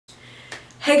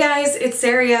Hey guys, it's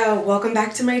Saria. Welcome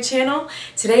back to my channel.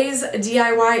 Today's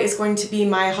DIY is going to be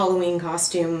my Halloween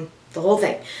costume, the whole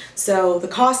thing. So the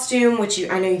costume, which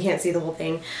I know you can't see the whole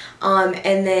thing,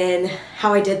 and then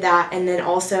how I did that, and then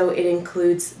also it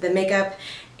includes the makeup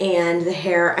and the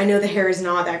hair. I know the hair is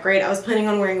not that great. I was planning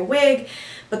on wearing a wig,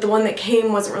 but the one that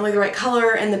came wasn't really the right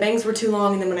color and the bangs were too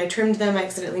long, and then when I trimmed them I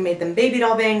accidentally made them baby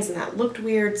doll bangs and that looked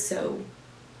weird, so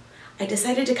I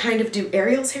decided to kind of do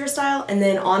Ariel's hairstyle, and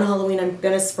then on Halloween I'm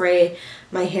gonna spray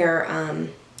my hair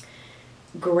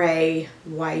gray,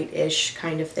 white-ish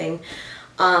kind of thing.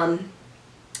 But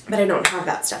I don't have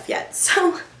that stuff yet,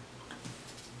 so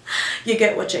you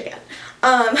get what you get.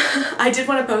 I did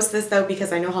want to post this though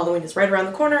because I know Halloween is right around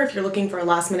the corner. If you're looking for a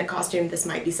last minute costume, this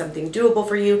might be something doable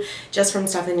for you just from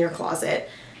stuff in your closet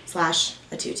 / a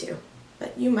tutu.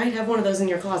 But you might have one of those in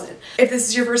your closet. If this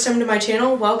is your first time to my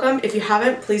channel, welcome. If you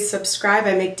haven't, please subscribe.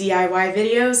 I make DIY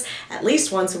videos at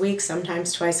least once a week,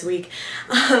 sometimes twice a week.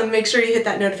 Make sure you hit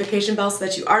that notification bell so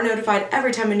that you are notified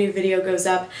every time a new video goes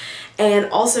up. And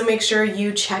also make sure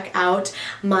you check out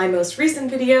my most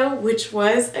recent video, which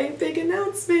was a big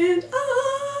announcement.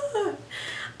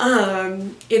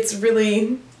 It's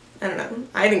really, I don't know,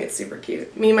 I think it's super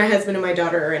cute. Me, my husband, and my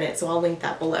daughter are in it, so I'll link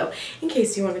that below in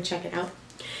case you want to check it out.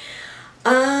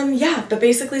 Yeah, but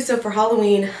basically, so for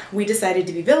Halloween, we decided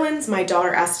to be villains. My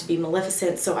daughter asked to be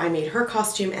Maleficent, so I made her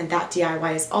costume, and that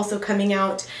DIY is also coming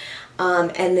out.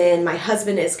 And then my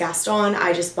husband is Gaston.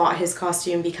 I just bought his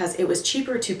costume because it was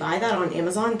cheaper to buy that on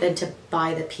Amazon than to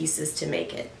buy the pieces to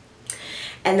make it.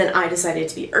 And then I decided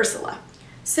to be Ursula.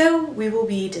 So we will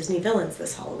be Disney villains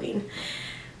this Halloween.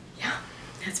 Yeah,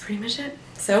 that's pretty much it.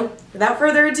 So without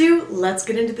further ado, let's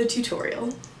get into the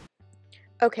tutorial.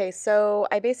 Okay, so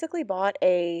I basically bought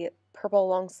a purple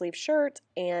long sleeve shirt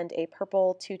and a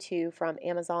purple tutu from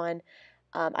Amazon.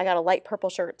 I got a light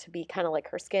purple shirt to be kind of like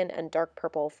her skin and dark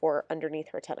purple for underneath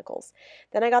her tentacles.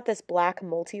 Then I got this black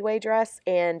multi-way dress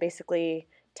and basically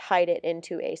tied it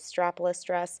into a strapless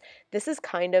dress. This is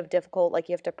kind of difficult, like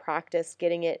you have to practice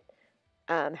getting it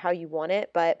how you want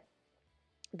it, but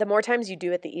the more times you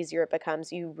do it, the easier it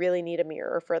becomes. You really need a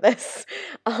mirror for this.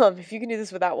 If you can do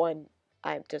this without one,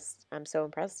 I'm so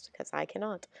impressed because I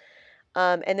cannot.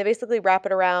 And then basically wrap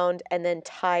it around and then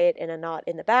tie it in a knot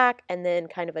in the back and then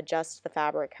kind of adjust the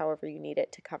fabric however you need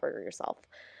it to cover yourself.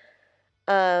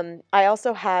 I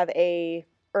also have a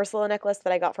Ursula necklace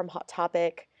that I got from Hot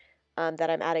Topic that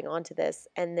I'm adding onto this.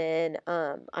 And then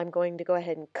I'm going to go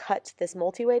ahead and cut this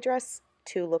multi-way dress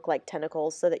to look like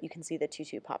tentacles so that you can see the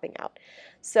tutu popping out.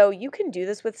 So you can do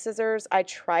this with scissors. I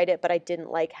tried it, but I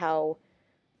didn't like how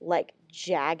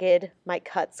jagged my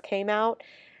cuts came out.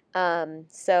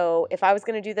 So if I was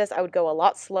going to do this, I would go a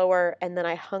lot slower, and then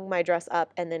I hung my dress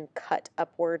up and then cut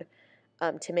upward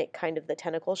to make kind of the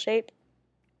tentacle shape,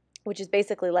 which is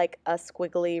basically like a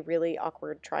squiggly, really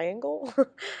awkward triangle.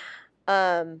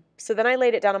 So then I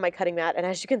laid it down on my cutting mat, and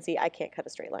as you can see, I can't cut a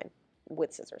straight line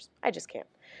with scissors. I just can't.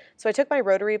 So I took my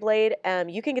rotary blade.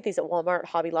 You can get these at Walmart,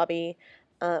 Hobby Lobby,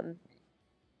 and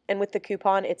with the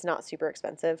coupon, it's not super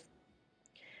expensive.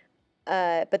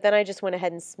 But then I just went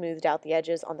ahead and smoothed out the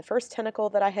edges on the first tentacle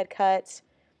that I had cut.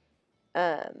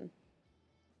 And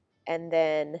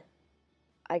then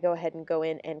I go ahead and go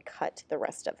in and cut the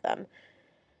rest of them.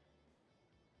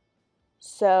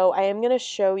 So I am going to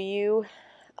show you,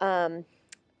 I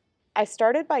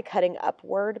started by cutting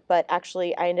upward, but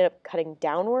actually I ended up cutting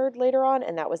downward later on,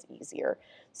 and that was easier.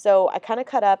 So I kind of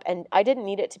cut up, and I didn't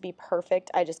need it to be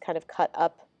perfect. I just kind of cut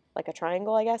up like a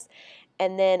triangle, I guess.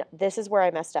 And then this is where I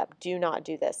messed up. Do not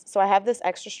do this. So I have this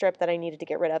extra strip that I needed to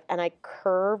get rid of, and I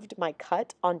curved my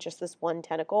cut on just this one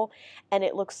tentacle, and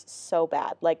it looks so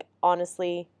bad. Like,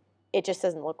 honestly, it just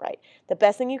doesn't look right. The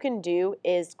best thing you can do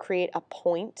is create a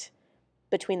point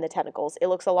between the tentacles. It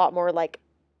looks a lot more like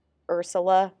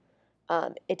Ursula.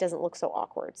 It doesn't look so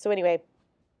awkward. So anyway,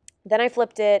 then I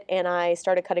flipped it, and I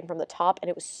started cutting from the top, and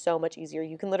it was so much easier.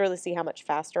 You can literally see how much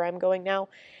faster I'm going now.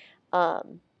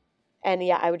 And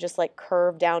yeah, I would just like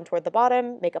curve down toward the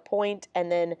bottom, make a point,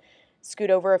 and then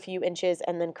scoot over a few inches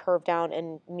and then curve down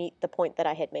and meet the point that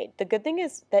I had made. The good thing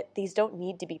is that these don't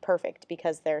need to be perfect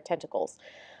because they're tentacles.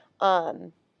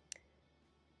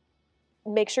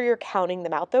 Make sure you're counting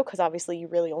them out though, because obviously you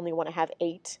really only want to have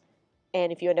 8.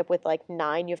 And if you end up with like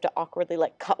 9, you have to awkwardly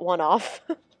like cut one off.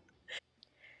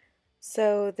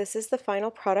 So this is the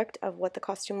final product of what the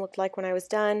costume looked like when I was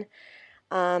done.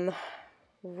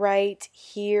 Right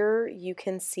here you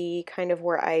can see kind of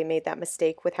where I made that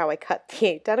mistake with how I cut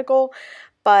the tentacle,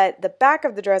 but the back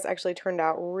of the dress actually turned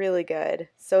out really good.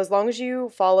 So as long as you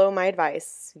follow my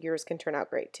advice, yours can turn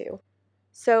out great too.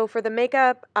 So for the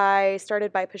makeup, I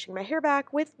started by pushing my hair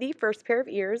back with the first pair of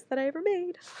ears that I ever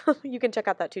made. You can check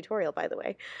out that tutorial, by the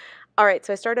way. All right,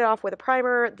 so I started off with a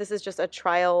primer. This is just a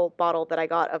trial bottle that I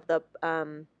got of the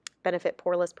Benefit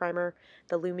Poreless Primer,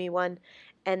 the Lumi one.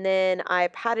 And then I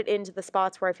pat it into the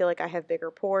spots where I feel like I have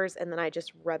bigger pores, and then I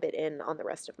just rub it in on the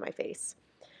rest of my face.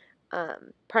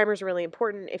 Primer's really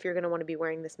important if you're going to want to be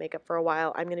wearing this makeup for a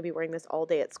while. I'm going to be wearing this all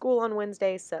day at school on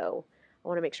Wednesday, so I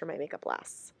want to make sure my makeup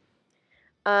lasts.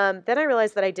 Then I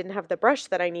realized that I didn't have the brush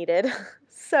that I needed,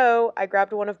 so I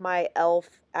grabbed one of my e.l.f.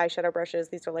 eyeshadow brushes.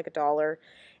 These are like $1.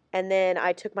 And then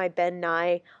I took my Ben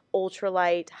Nye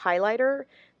Ultralight Highlighter.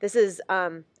 This is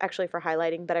actually for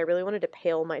highlighting, but I really wanted to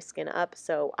pale my skin up,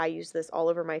 so I use this all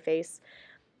over my face.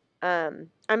 I'm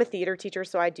a theater teacher,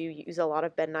 so I do use a lot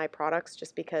of Ben Nye products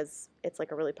just because it's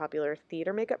like a really popular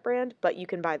theater makeup brand, but you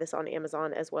can buy this on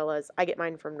Amazon as well as I get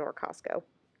mine from Costco.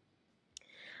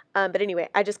 But anyway,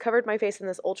 I just covered my face in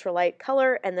this ultralight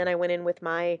color, and then I went in with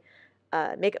my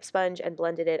makeup sponge and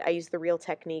blended it. I used the Real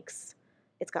Techniques.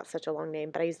 It's got such a long name,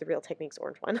 but I used the Real Techniques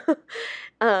orange one.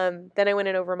 Then I went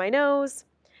in over my nose.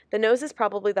 The nose is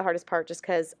probably the hardest part just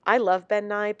because I love Ben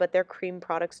Nye, but their cream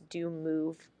products do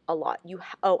move a lot.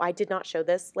 Oh, I did not show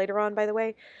this later on, by the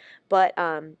way, but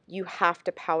you have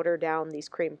to powder down these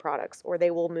cream products or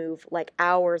they will move like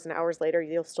hours and hours later.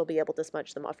 You'll still be able to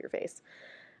smudge them off your face.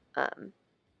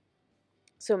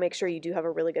 So make sure you do have a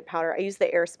really good powder. I use the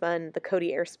Airspun, the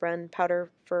Coty Airspun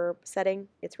powder for setting.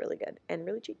 It's really good and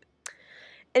really cheap.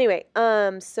 Anyway,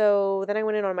 so then I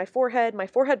went in on my forehead. My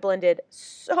forehead blended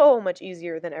so much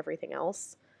easier than everything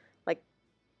else. Like,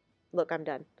 look, I'm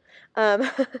done.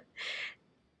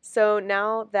 So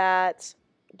now that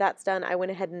that's done, I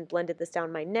went ahead and blended this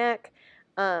down my neck.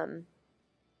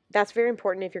 That's very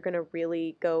important if you're going to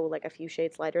really go like a few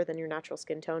shades lighter than your natural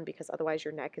skin tone because otherwise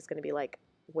your neck is going to be like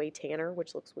way tanner,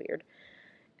 which looks weird.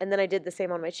 And then I did the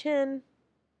same on my chin.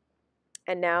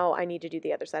 And now I need to do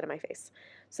the other side of my face.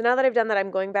 So now that I've done that,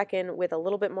 I'm going back in with a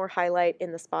little bit more highlight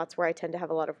in the spots where I tend to have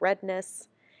a lot of redness.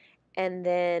 And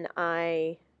then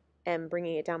I am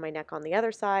bringing it down my neck on the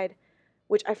other side,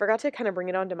 which I forgot to kind of bring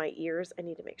it onto my ears. I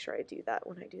need to make sure I do that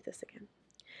when I do this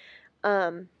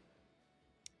again.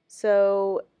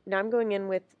 So now I'm going in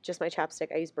with just my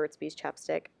chapstick. I use Burt's Bees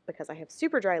chapstick because I have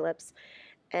super dry lips.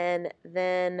 And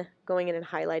then going in and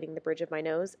highlighting the bridge of my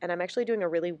nose. And I'm actually doing a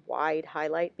really wide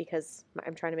highlight because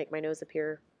I'm trying to make my nose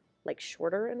appear like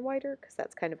shorter and wider because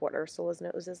that's kind of what Ursula's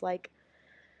nose is like.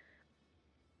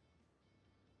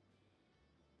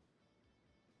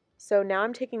 So now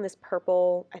I'm taking this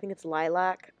purple, I think it's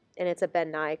lilac, and it's a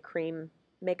Ben Nye cream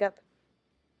makeup.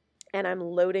 And I'm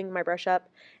loading my brush up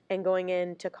and going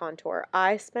in to contour.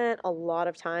 I spent a lot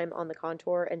of time on the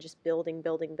contour and just building.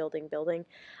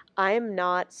 I am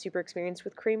not super experienced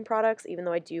with cream products, even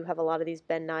though I do have a lot of these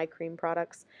Ben Nye cream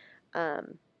products.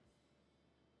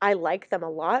 I like them a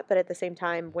lot, but at the same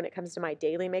time, when it comes to my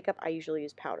daily makeup, I usually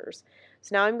use powders.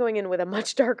 So now I'm going in with a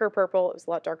much darker purple. It was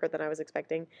a lot darker than I was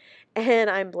expecting. And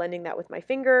I'm blending that with my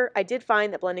finger. I did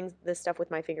find that blending this stuff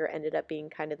with my finger ended up being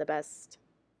kind of the best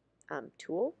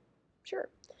tool. Sure.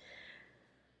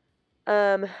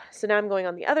 So now I'm going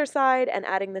on the other side and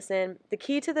adding this in. The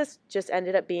key to this just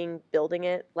ended up being building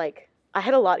it. Like, I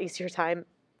had a lot easier time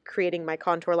creating my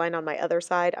contour line on my other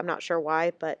side. I'm not sure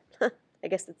why, but I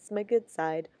guess it's my good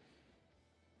side.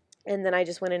 And then I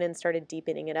just went in and started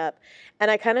deepening it up.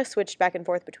 And I kind of switched back and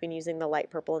forth between using the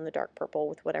light purple and the dark purple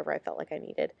with whatever I felt like I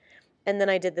needed. And then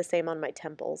I did the same on my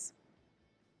temples.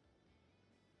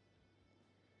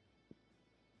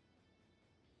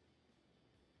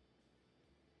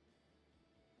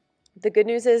 The good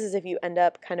news is if you end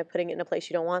up kind of putting it in a place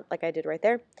you don't want, like I did right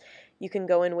there, you can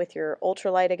go in with your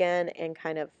ultralight again and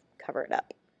kind of cover it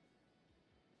up.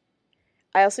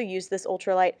 I also use this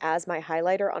ultralight as my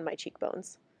highlighter on my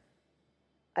cheekbones.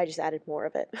 I just added more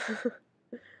of it.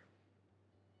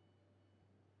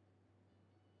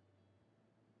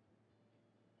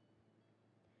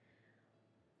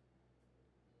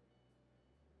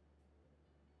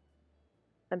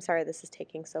 I'm sorry this is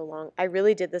taking so long. I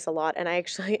really did this a lot, and I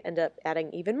actually end up adding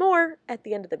even more at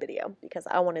the end of the video because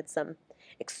I wanted some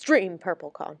extreme purple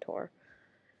contour.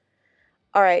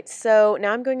 All right, so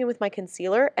now I'm going in with my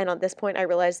concealer, and at this point I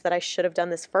realized that I should have done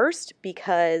this first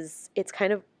because it's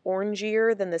kind of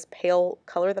orangier than this pale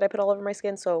color that I put all over my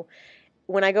skin. So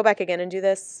when I go back again and do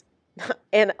this,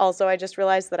 and also I just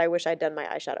realized that I wish I'd done my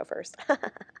eyeshadow first.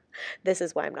 This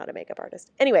is why I'm not a makeup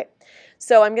artist. Anyway,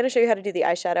 so I'm going to show you how to do the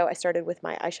eyeshadow. I started with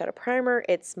my eyeshadow primer.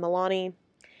 It's Milani,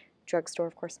 drugstore,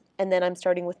 of course. And then I'm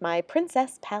starting with my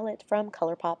Princess palette from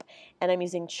ColourPop, and I'm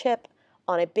using Chip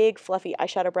on a big fluffy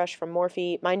eyeshadow brush from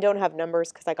Morphe. Mine don't have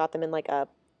numbers because I got them in like a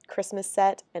Christmas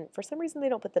set, and for some reason they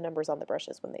don't put the numbers on the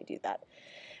brushes when they do that.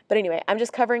 But anyway, I'm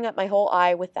just covering up my whole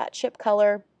eye with that chip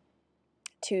color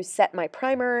to set my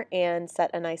primer and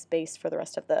set a nice base for the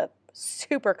rest of the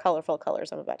super colorful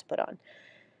colors I'm about to put on.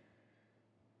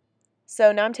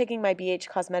 So now I'm taking my BH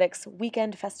Cosmetics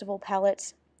Weekend Festival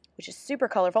palette, which is super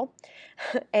colorful,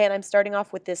 and I'm starting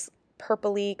off with this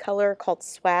purpley color called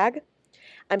Swag.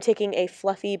 I'm taking a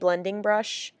fluffy blending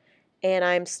brush, and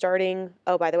I'm starting,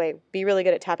 oh, by the way, be really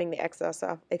good at tapping the excess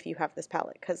off if you have this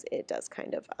palette, because it does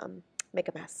kind of make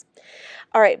a mess.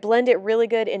 All right, blend it really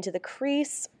good into the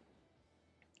crease,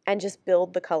 and just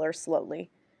build the color slowly.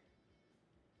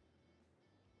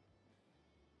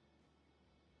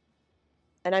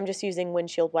 And I'm just using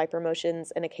windshield wiper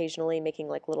motions and occasionally making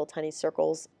like little tiny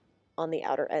circles on the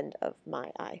outer end of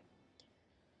my eye.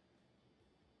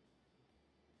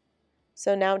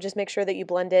 So now just make sure that you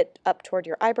blend it up toward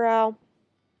your eyebrow.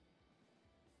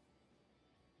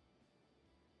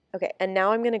 Okay, and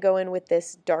now I'm going to go in with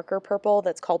this darker purple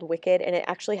that's called Wicked, and it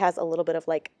actually has a little bit of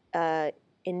like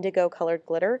indigo colored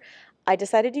glitter. I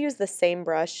decided to use the same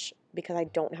brush because I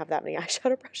don't have that many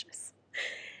eyeshadow brushes,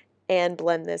 and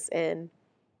blend this in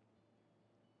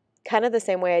kind of the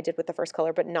same way I did with the first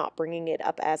color, but not bringing it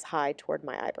up as high toward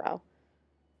my eyebrow.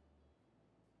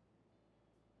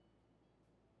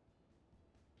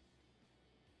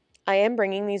 I am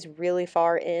bringing these really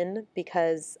far in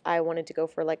because I wanted to go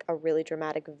for like a really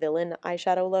dramatic villain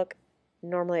eyeshadow look.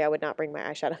 Normally I would not bring my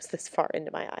eyeshadows this far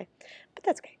into my eye, but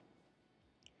that's okay.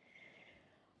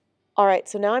 All right,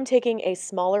 so now I'm taking a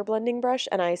smaller blending brush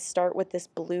and I start with this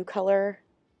blue color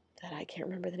that I can't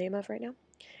remember the name of right now.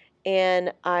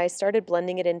 And I started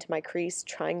blending it into my crease,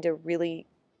 trying to really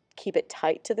keep it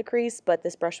tight to the crease, but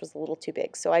this brush was a little too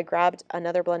big. So I grabbed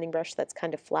another blending brush that's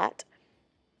kind of flat,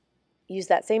 used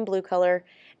that same blue color,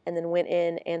 and then went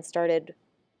in and started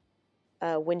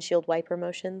windshield wiper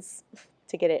motions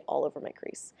to get it all over my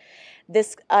crease.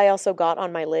 This I also got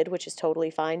on my lid, which is totally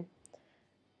fine.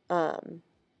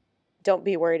 Don't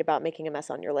be worried about making a mess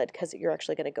on your lid because you're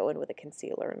actually going to go in with a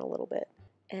concealer in a little bit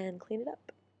and clean it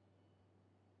up.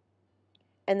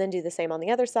 And then do the same on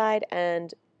the other side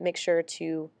and make sure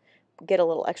to get a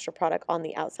little extra product on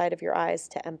the outside of your eyes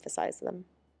to emphasize them.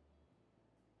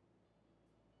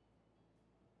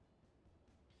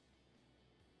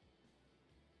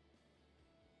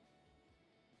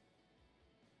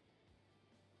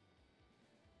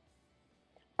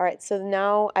 All right, so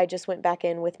now I just went back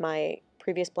in with my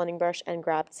previous blending brush and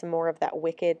grabbed some more of that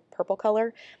Wicked purple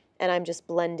color, and I'm just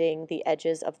blending the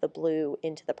edges of the blue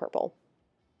into the purple.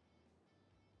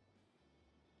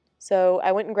 So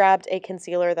I went and grabbed a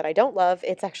concealer that I don't love.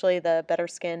 It's actually the Better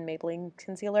Skin Maybelline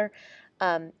concealer.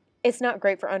 It's not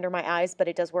great for under my eyes, but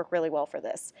it does work really well for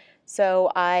this.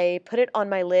 So I put it on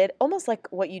my lid, almost like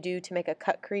what you do to make a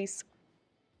cut crease,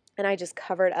 and I just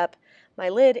covered up my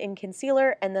lid in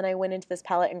concealer, and then I went into this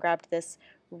palette and grabbed this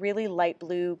really light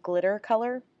blue glitter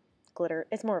color. Glitter,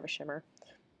 it's more of a shimmer.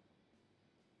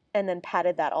 And then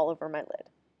patted that all over my lid.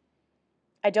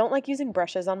 I don't like using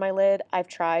brushes on my lid. I've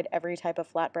tried every type of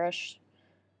flat brush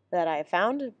that I have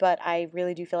found, but I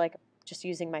really do feel like just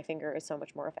using my finger is so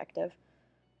much more effective.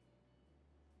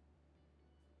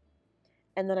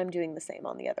 And then I'm doing the same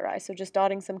on the other eye. So just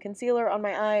dotting some concealer on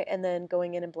my eye and then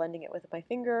going in and blending it with my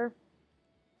finger.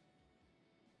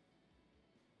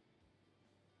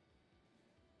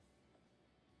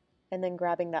 And then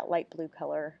grabbing that light blue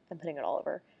color and putting it all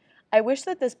over. I wish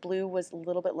that this blue was a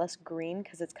little bit less green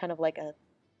because it's kind of like a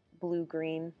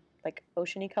blue-green, like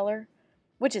oceany color,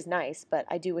 which is nice, but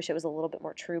I do wish it was a little bit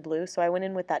more true blue. So I went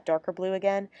in with that darker blue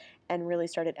again and really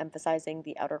started emphasizing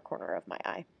the outer corner of my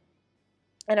eye.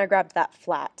 And I grabbed that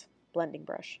flat blending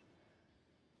brush.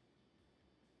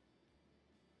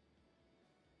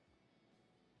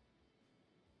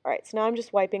 All right, so now I'm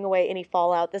just wiping away any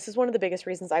fallout. This is one of the biggest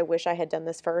reasons I wish I had done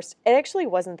this first. It actually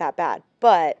wasn't that bad,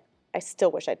 but I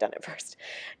still wish I'd done it first.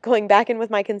 Going back in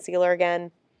with my concealer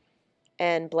again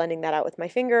and blending that out with my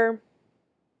finger.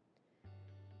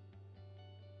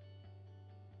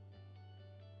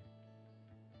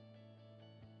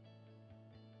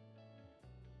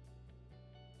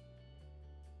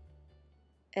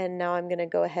 And now I'm going to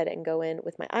go ahead and go in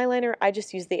with my eyeliner. I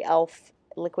just used the e.l.f.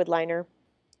 liquid liner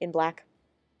in black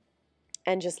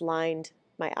and just lined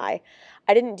my eye.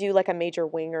 I didn't do like a major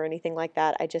wing or anything like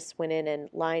that. I just went in and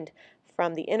lined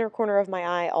from the inner corner of my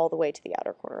eye all the way to the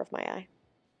outer corner of my eye.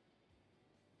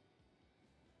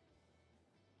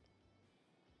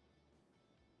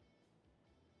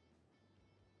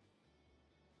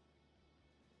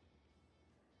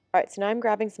 All right, so now I'm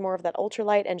grabbing some more of that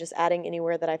ultralight and just adding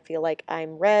anywhere that I feel like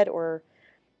I'm red or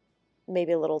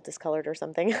maybe a little discolored or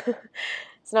something.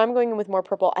 So now I'm going in with more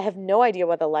purple. I have no idea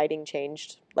why the lighting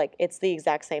changed. Like, it's the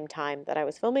exact same time that I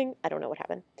was filming. I don't know what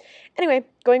happened. Anyway,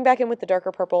 going back in with the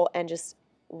darker purple and just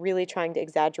really trying to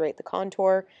exaggerate the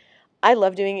contour. I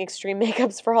love doing extreme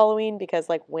makeups for Halloween because,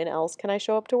 like, when else can I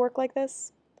show up to work like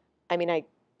this? I mean, I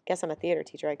guess I'm a theater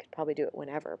teacher. I could probably do it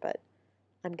whenever, but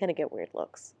I'm going to get weird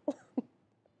looks.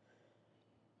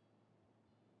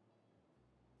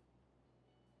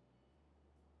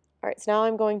 All right, so now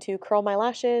I'm going to curl my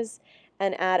lashes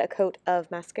and add a coat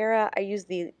of mascara. I use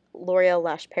the L'Oreal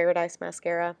Lash Paradise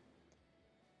mascara.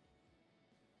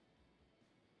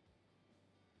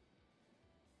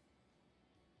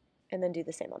 And then do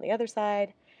the same on the other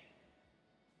side.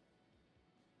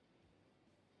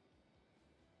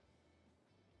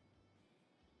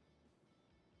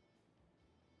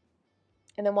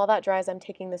 And then while that dries, I'm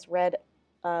taking this red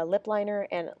lip liner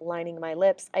and lining my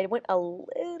lips. I went a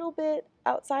little bit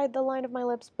outside the line of my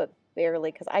lips, but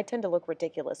barely, because I tend to look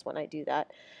ridiculous when I do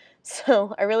that.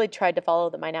 So I really tried to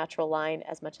follow my natural line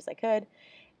as much as I could,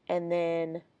 and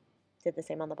then did the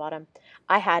same on the bottom.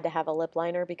 I had to have a lip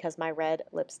liner because my red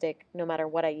lipstick, no matter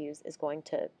what I use, is going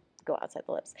to go outside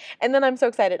the lips. And then I'm so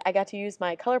excited. I got to use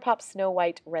my ColourPop Snow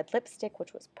White red lipstick,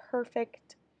 which was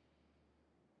perfect.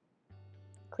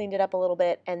 Cleaned it up a little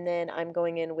bit, and then I'm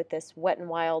going in with this Wet n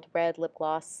Wild red lip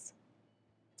gloss.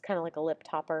 It's kind of like a lip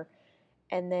topper.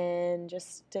 And then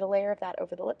just did a layer of that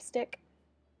over the lipstick.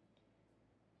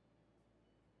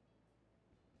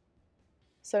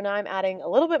 So now I'm adding a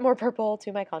little bit more purple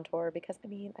to my contour because, I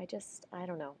mean, I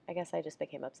don't know. I guess I just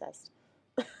became obsessed.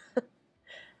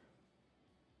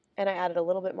 And I added a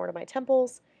little bit more to my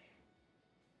temples.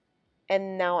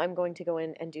 And now I'm going to go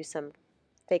in and do some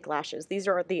fake lashes. These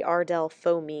are the Ardell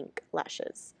Faux Mink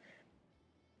lashes.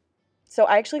 So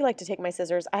I actually like to take my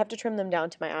scissors. I have to trim them down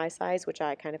to my eye size, which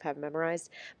I kind of have memorized.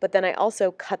 But then I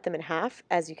also cut them in half.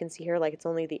 As you can see here, like it's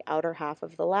only the outer half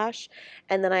of the lash.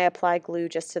 And then I apply glue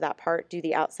just to that part, do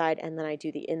the outside, and then I do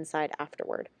the inside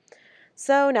afterward.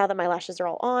 So now that my lashes are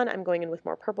all on, I'm going in with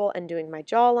more purple and doing my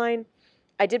jawline.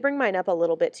 I did bring mine up a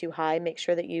little bit too high. Make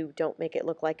sure that you don't make it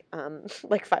look like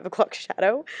like 5 o'clock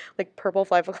shadow, like purple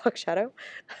 5 o'clock shadow.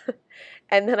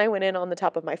 And then I went in on the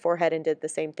top of my forehead and did the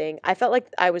same thing. I felt like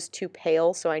I was too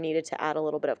pale, so I needed to add a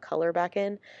little bit of color back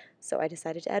in. So I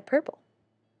decided to add purple.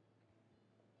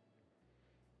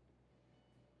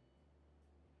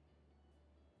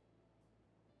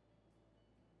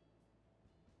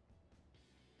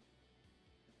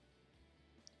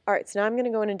 All right, so now I'm going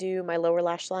to go in and do my lower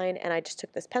lash line, and I just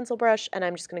took this pencil brush, and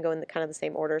I'm just going to go in kind of the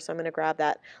same order. So I'm going to grab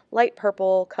that light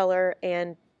purple color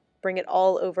and bring it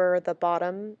all over the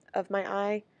bottom of my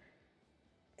eye.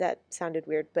 That sounded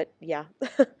weird, but yeah.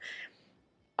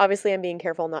 Obviously, I'm being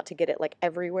careful not to get it like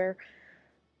everywhere,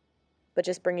 but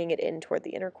just bringing it in toward the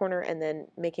inner corner and then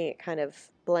making it kind of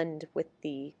blend with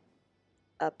the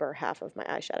upper half of my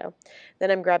eyeshadow.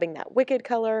 Then I'm grabbing that Wicked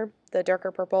color, the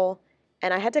darker purple,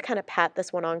 and I had to kind of pat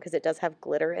this one on because it does have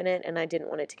glitter in it, and I didn't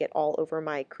want it to get all over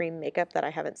my cream makeup that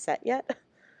I haven't set yet.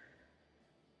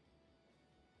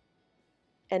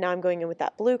 And now I'm going in with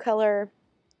that blue color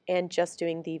and just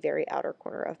doing the very outer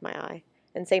corner of my eye.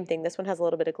 And same thing, this one has a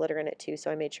little bit of glitter in it too, so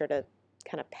I made sure to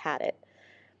kind of pat it.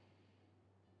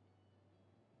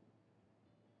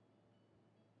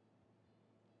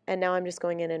 And now I'm just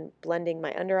going in and blending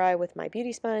my under eye with my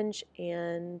beauty sponge,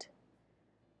 and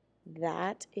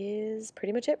that is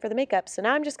pretty much it for the makeup. So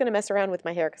now I'm just going to mess around with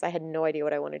my hair because I had no idea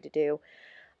what I wanted to do.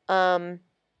 So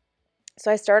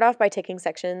I start off by taking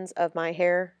sections of my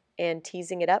hair and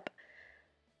teasing it up.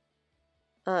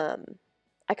 I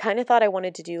kind of thought I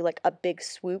wanted to do like a big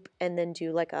swoop and then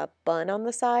do like a bun on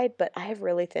the side, but I have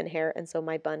really thin hair, and so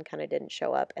my bun kind of didn't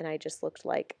show up, and I just looked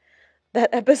like that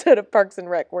episode of Parks and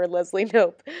Rec where Leslie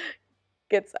Knope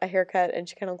gets a haircut and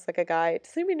she kind of looks like a guy.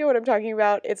 Does anybody know what I'm talking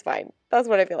about? It's fine. That's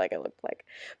what I feel like I looked like.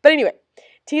 But anyway,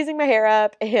 teasing my hair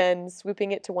up and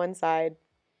swooping it to one side.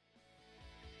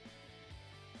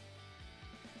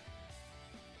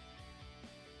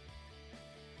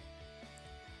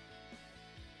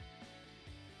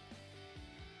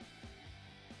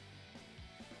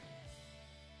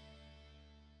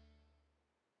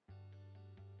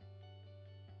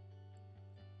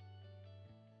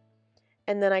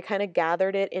 And then I kind of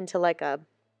gathered it into like a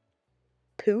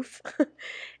poof.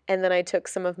 And then I took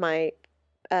some of my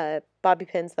bobby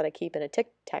pins that I keep in a Tic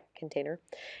Tac container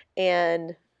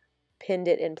and pinned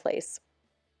it in place.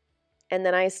 And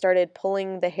then I started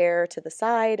pulling the hair to the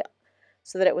side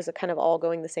so that it was kind of all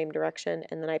going the same direction.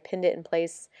 And then I pinned it in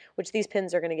place, which these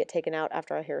pins are going to get taken out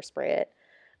after I hairspray it.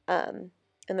 And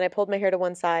then I pulled my hair to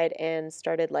one side and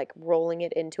started like rolling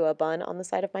it into a bun on the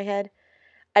side of my head.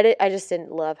 I just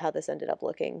didn't love how this ended up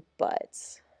looking, but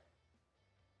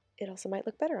it also might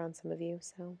look better on some of you,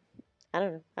 so I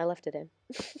don't know. I left it in.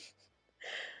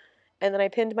 And then I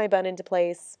pinned my bun into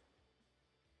place.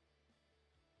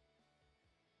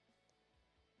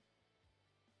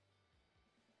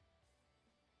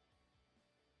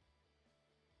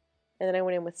 And then I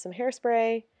went in with some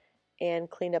hairspray and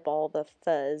cleaned up all the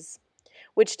fuzz.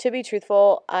 Which, to be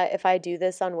truthful, if I do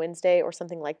this on Wednesday or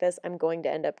something like this, I'm going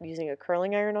to end up using a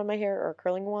curling iron on my hair or a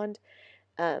curling wand.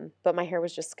 But my hair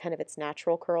was just kind of its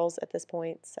natural curls at this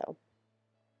point, so.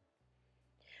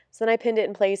 So then I pinned it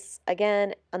in place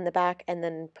again on the back and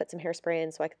then put some hairspray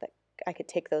in so I could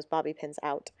take those bobby pins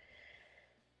out.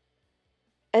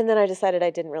 And then I decided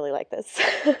I didn't really like this.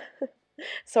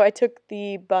 So I took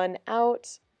the bun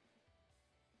out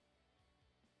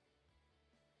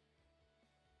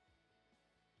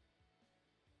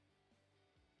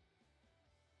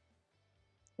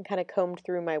and kind of combed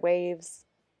through my waves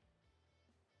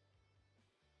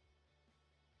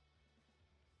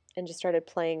and just started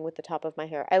playing with the top of my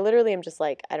hair. I literally am just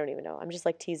like, I don't even know. I'm just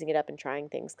like teasing it up and trying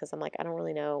things because I'm like, I don't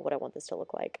really know what I want this to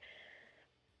look like.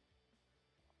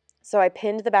 So I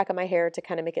pinned the back of my hair to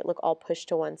kind of make it look all pushed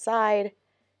to one side.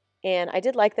 And I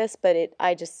did like this, but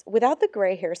I just, without the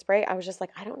gray hairspray, I was just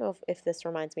like, I don't know if this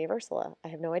reminds me of Ursula. I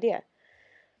have no idea.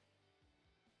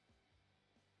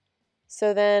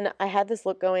 So then I had this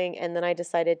look going, and then I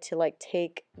decided to like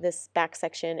take this back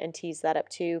section and tease that up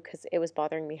too because it was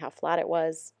bothering me how flat it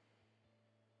was,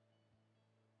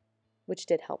 which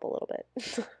did help a little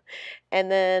bit. And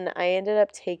then I ended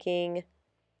up taking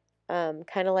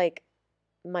kind of like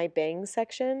my bang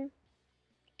section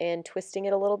and twisting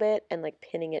it a little bit and like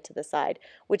pinning it to the side,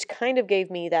 which kind of gave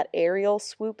me that aerial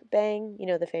swoop bang, you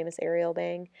know, the famous aerial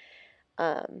bang,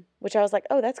 which I was like,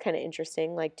 oh, that's kind of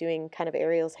interesting, like doing kind of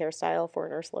Ariel's hairstyle for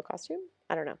an Ursula costume.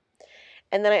 I don't know.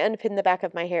 And then I unpinned the back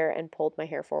of my hair and pulled my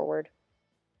hair forward.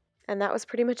 And that was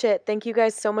pretty much it. Thank you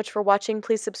guys so much for watching.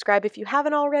 Please subscribe if you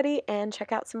haven't already and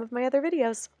check out some of my other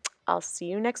videos. I'll see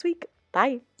you next week.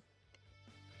 Bye.